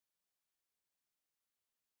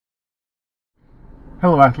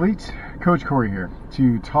Hello athletes, Coach Corey here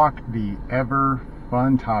to talk the ever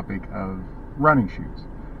fun topic of running shoes.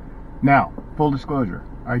 Now, full disclosure,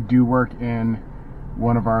 I do work in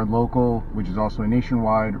one of our local, which is also a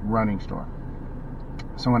nationwide running store.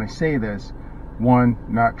 So when I say this, one,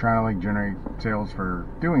 not trying to generate sales for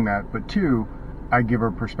doing that, but two, I give a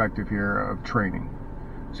perspective here of training.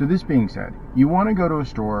 So this being said, you want to go to a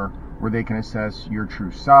store where they can assess your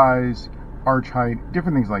true size, arch height,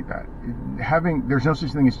 different things like that. There's no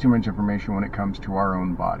such thing as too much information when it comes to our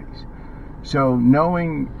own bodies. So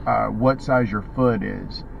knowing what size your foot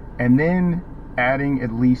is, and then adding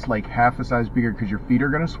at least like half a size bigger, because your feet are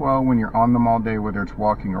going to swell when you're on them all day, whether it's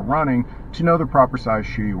walking or running, to know the proper size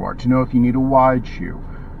shoe you are, to know if you need a wide shoe,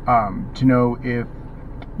 to know if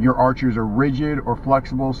your arches are rigid or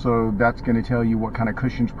flexible, so that's going to tell you what kind of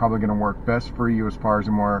cushion's probably going to work best for you as far as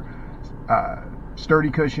a more sturdy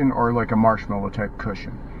cushion or like a marshmallow type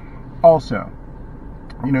cushion. Also,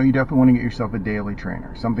 you definitely want to get yourself a daily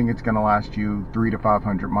trainer, something that's going to last you 300 to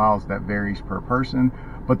 500 miles. That varies per person.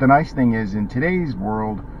 But the nice thing is, in today's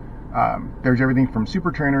world, there's everything from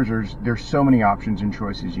super trainers. There's so many options and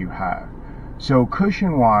choices you have. So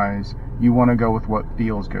cushion wise, you want to go with what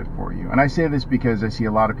feels good for you. And I say this because I see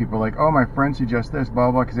a lot of people like, oh, my friend suggests this,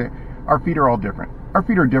 blah, blah, because our feet are all different. Our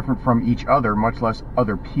feet are different from each other, much less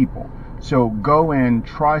other people. So go in,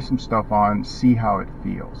 try some stuff on, see how it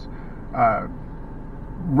feels.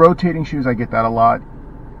 Rotating shoes, I get that a lot.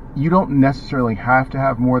 You don't necessarily have to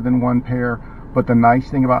have more than one pair, but the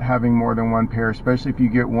nice thing about having more than one pair, especially if you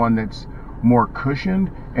get one that's more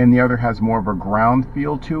cushioned and the other has more of a ground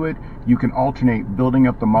feel to it, you can alternate building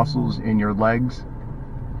up the muscles in your legs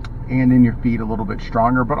and in your feet a little bit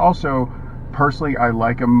stronger. But also, personally, I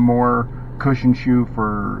like a more cushion shoe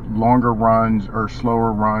for longer runs or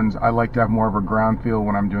slower runs. I like to have more of a ground feel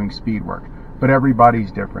when I'm doing speed work. But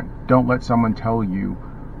everybody's different. Don't let someone tell you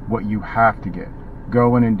what you have to get.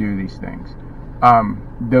 Go in and do these things.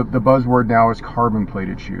 The buzzword now is carbon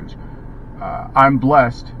plated shoes. I'm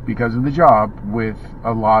blessed because of the job with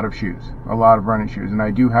a lot of shoes, a lot of running shoes, and I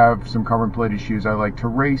do have some carbon plated shoes I like to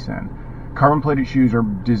race in. Carbon plated shoes are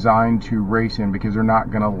designed to race in because they're not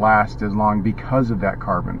going to last as long because of that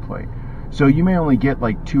carbon plate. So you may only get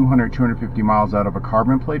like 200, 250 miles out of a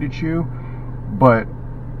carbon plated shoe, but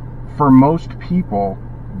for most people,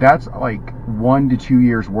 that's like 1 to 2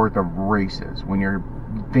 years worth of races when you're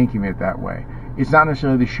thinking of it that way. It's not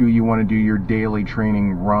necessarily the shoe you want to do your daily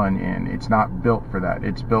training run in. It's not built for that.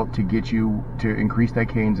 It's built to get you to increase that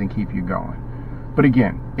cadence and keep you going. But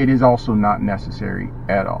again, it is also not necessary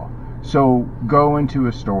at all. So go into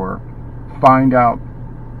a store, find out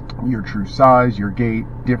your true size, your gait,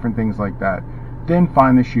 different things like that. Then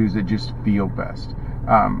find the shoes that just feel best.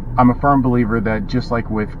 I'm a firm believer that just like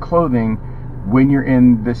with clothing, when you're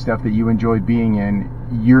in the stuff that you enjoy being in,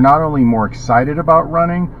 you're not only more excited about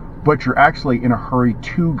running, but you're actually in a hurry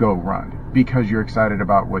to go run because you're excited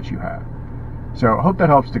about what you have. So I hope that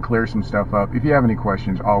helps to clear some stuff up. If you have any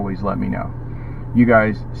questions, always let me know. You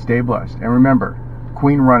guys stay blessed. And remember,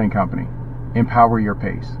 Queen Running Company, empower your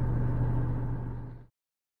pace.